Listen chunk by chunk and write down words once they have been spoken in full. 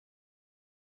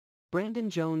Brandon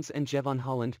Jones and Jevon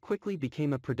Holland quickly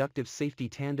became a productive safety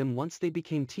tandem once they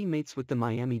became teammates with the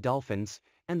Miami Dolphins,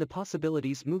 and the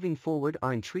possibilities moving forward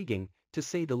are intriguing, to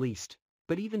say the least.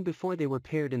 But even before they were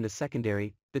paired in the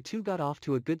secondary, the two got off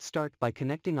to a good start by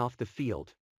connecting off the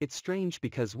field. It's strange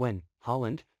because when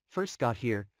Holland first got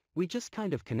here, we just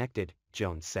kind of connected,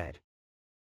 Jones said.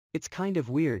 It's kind of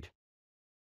weird.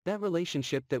 That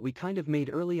relationship that we kind of made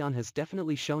early on has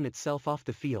definitely shown itself off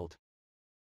the field.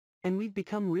 And we've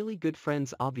become really good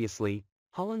friends obviously.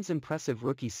 Holland's impressive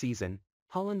rookie season.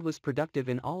 Holland was productive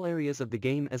in all areas of the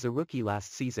game as a rookie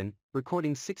last season,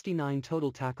 recording 69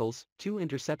 total tackles, 2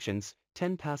 interceptions,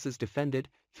 10 passes defended,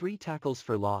 3 tackles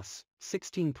for loss,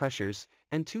 16 pressures,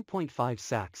 and 2.5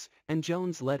 sacks, and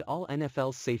Jones led all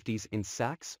NFL safeties in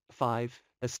sacks, 5,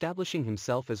 establishing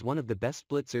himself as one of the best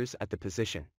blitzers at the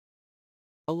position.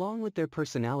 Along with their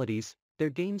personalities, their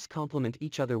games complement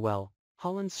each other well.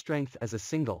 Holland's strength as a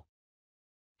single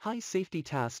high safety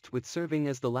tasked with serving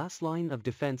as the last line of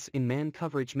defense in man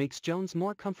coverage makes Jones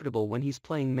more comfortable when he's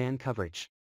playing man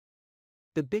coverage.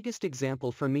 The biggest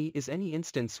example for me is any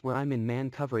instance where I'm in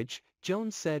man coverage,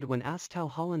 Jones said when asked how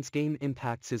Holland's game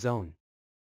impacts his own.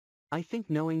 I think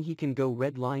knowing he can go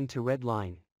red line to red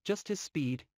line, just his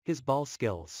speed, his ball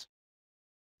skills.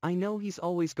 I know he's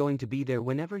always going to be there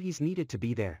whenever he's needed to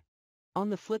be there.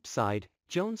 On the flip side,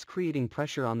 Jones creating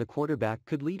pressure on the quarterback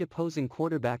could lead opposing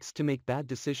quarterbacks to make bad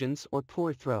decisions or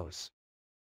poor throws.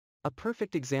 A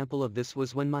perfect example of this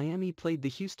was when Miami played the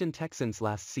Houston Texans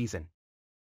last season.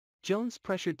 Jones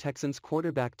pressured Texans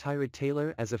quarterback Tyrod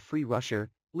Taylor as a free rusher,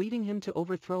 leading him to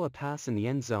overthrow a pass in the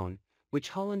end zone, which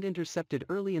Holland intercepted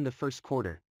early in the first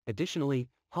quarter. Additionally,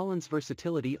 Holland's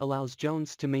versatility allows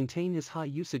Jones to maintain his high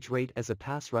usage rate as a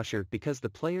pass rusher because the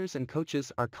players and coaches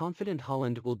are confident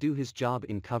Holland will do his job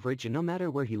in coverage no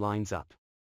matter where he lines up.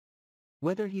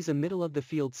 Whether he's a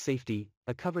middle-of-the-field safety,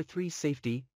 a cover 3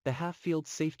 safety, the half-field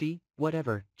safety,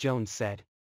 whatever, Jones said.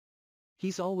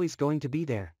 He's always going to be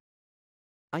there.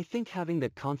 I think having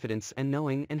that confidence and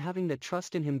knowing and having that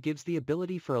trust in him gives the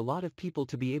ability for a lot of people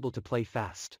to be able to play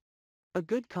fast. A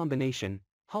good combination.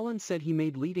 Holland said he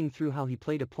made leading through how he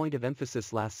played a point of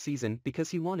emphasis last season because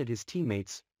he wanted his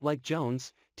teammates, like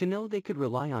Jones, to know they could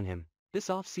rely on him. This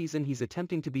offseason he's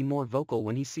attempting to be more vocal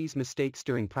when he sees mistakes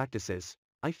during practices.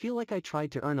 I feel like I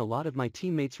tried to earn a lot of my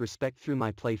teammates' respect through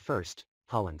my play first,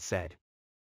 Holland said.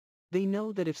 They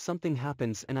know that if something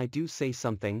happens and I do say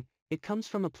something, it comes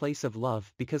from a place of love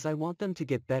because I want them to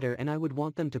get better and I would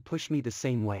want them to push me the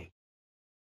same way.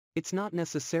 It's not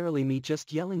necessarily me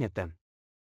just yelling at them.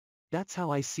 That's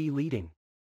how I see leading.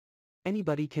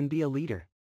 Anybody can be a leader.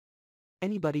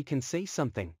 Anybody can say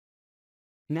something.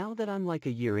 Now that I'm like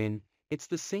a year in, it's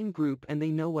the same group and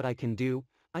they know what I can do.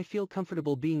 I feel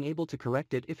comfortable being able to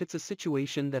correct it if it's a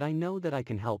situation that I know that I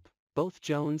can help. Both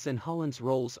Jones and Holland's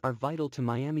roles are vital to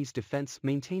Miami's defense,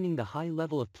 maintaining the high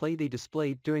level of play they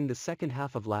displayed during the second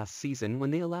half of last season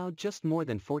when they allowed just more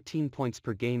than 14 points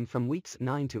per game from weeks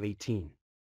 9 to 18.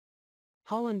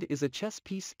 Holland is a chess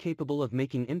piece capable of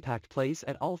making impact plays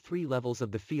at all 3 levels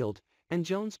of the field, and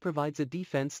Jones provides a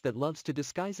defense that loves to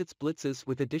disguise its blitzes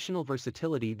with additional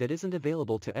versatility that isn't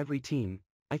available to every team.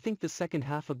 I think the second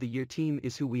half of the year team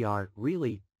is who we are,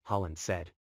 really, Holland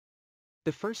said.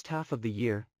 The first half of the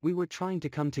year, we were trying to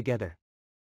come together.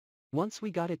 Once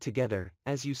we got it together,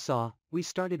 as you saw, we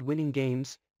started winning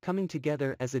games, coming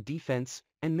together as a defense,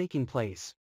 and making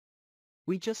plays.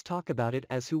 We just talk about it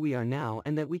as who we are now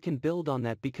and that we can build on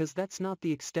that because that's not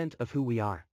the extent of who we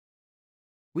are.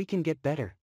 We can get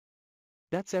better.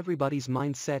 That's everybody's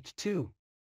mindset too.